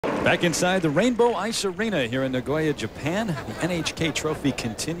Back inside the Rainbow Ice Arena here in Nagoya, Japan. The NHK Trophy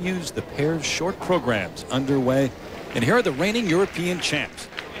continues. The pairs short programs underway. And here are the reigning European champs,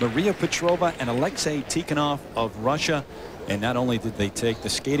 Maria Petrova and Alexei Tikhonov of Russia. And not only did they take the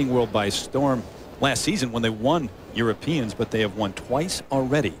skating world by storm last season when they won Europeans, but they have won twice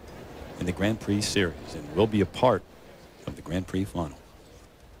already in the Grand Prix series and will be a part of the Grand Prix final.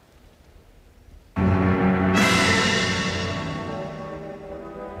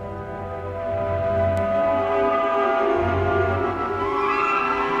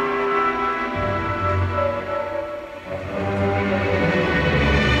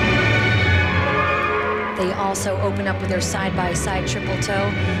 They also open up with their side-by-side triple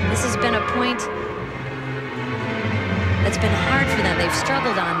toe. This has been a point that's been hard for them. They've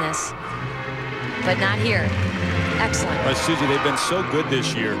struggled on this, but not here. Excellent. Susie, they've been so good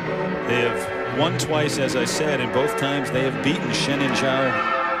this year. They have won twice, as I said, and both times they have beaten Shen and Zhao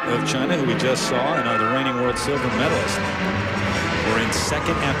of China, who we just saw, and are the reigning world silver medalist. We're in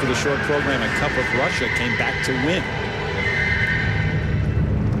second after the short program, and Cup of Russia came back to win.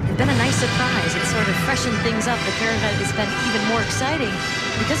 Been a nice surprise. It's sort of freshened things up. The pair has been even more exciting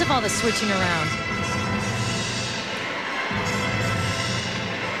because of all the switching around.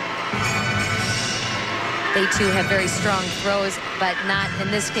 They too have very strong throws, but not in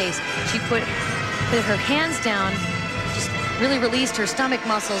this case. She put her hands down, just really released her stomach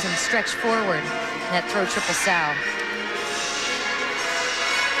muscles and stretched forward in that throw triple sow.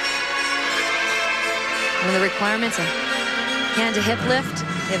 One of the requirements, a hand to hip lift.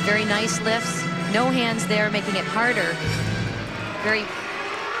 They have very nice lifts. No hands there, making it harder. Very,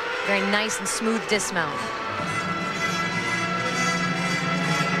 very nice and smooth dismount.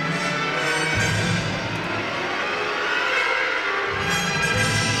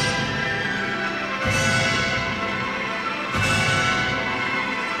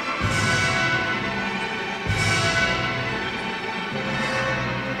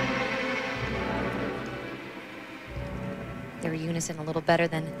 Their unison a little better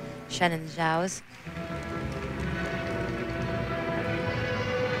than Shen and Zhao's.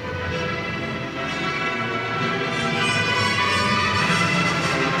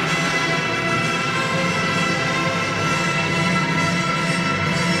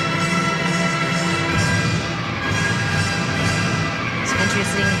 Some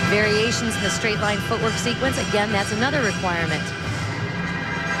interesting variations in the straight line footwork sequence. Again, that's another requirement.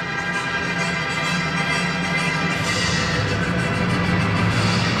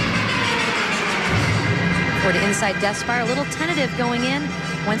 Toward inside death spiral, a little tentative going in.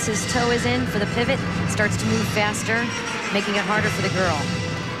 Once his toe is in for the pivot, starts to move faster, making it harder for the girl.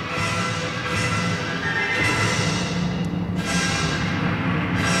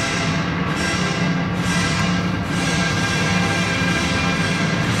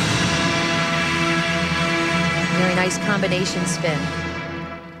 Very nice combination spin.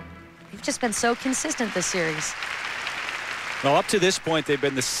 They've just been so consistent this series. Well, up to this point, they've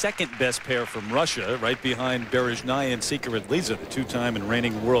been the second best pair from Russia, right behind Berezhnaya and Sikaridliza, the two-time and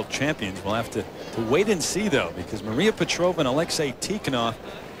reigning world champions. We'll have to wait and see, though, because Maria Petrova and Alexei Tikhonov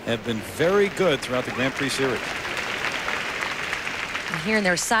have been very good throughout the Grand Prix series. And here in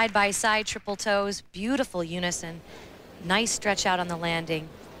their side-by-side triple toes, beautiful unison, nice stretch out on the landing,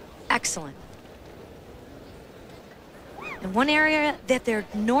 excellent. And one area that they're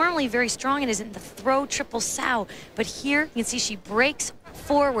normally very strong in is in the throw triple sow. But here you can see she breaks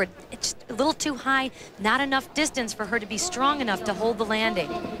forward. It's a little too high, not enough distance for her to be strong enough to hold the landing.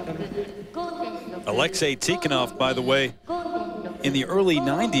 Alexei Tikhonov, by the way, in the early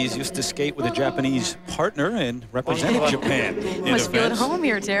 90s used to skate with a Japanese partner and represented Japan in Must feel at home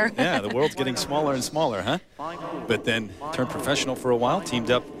here, Tara. Yeah, the world's getting smaller and smaller, huh? But then turned professional for a while,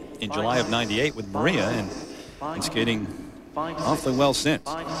 teamed up in July of '98 with Maria, and been skating awfully well since.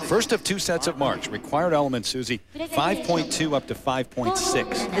 First of two sets of marks. Required element, Susie, 5.2 up to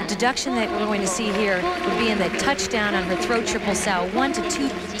 5.6. The deduction that we're going to see here would be in the touchdown on her throw triple sow, 1 to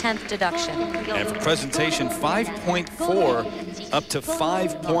 2/10 deduction. And for presentation, 5.4 up to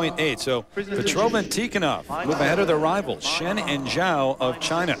 5.8. So Petrova and Tikhonov move ahead of their rivals, Shen and Zhao of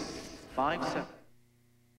China. 5-7.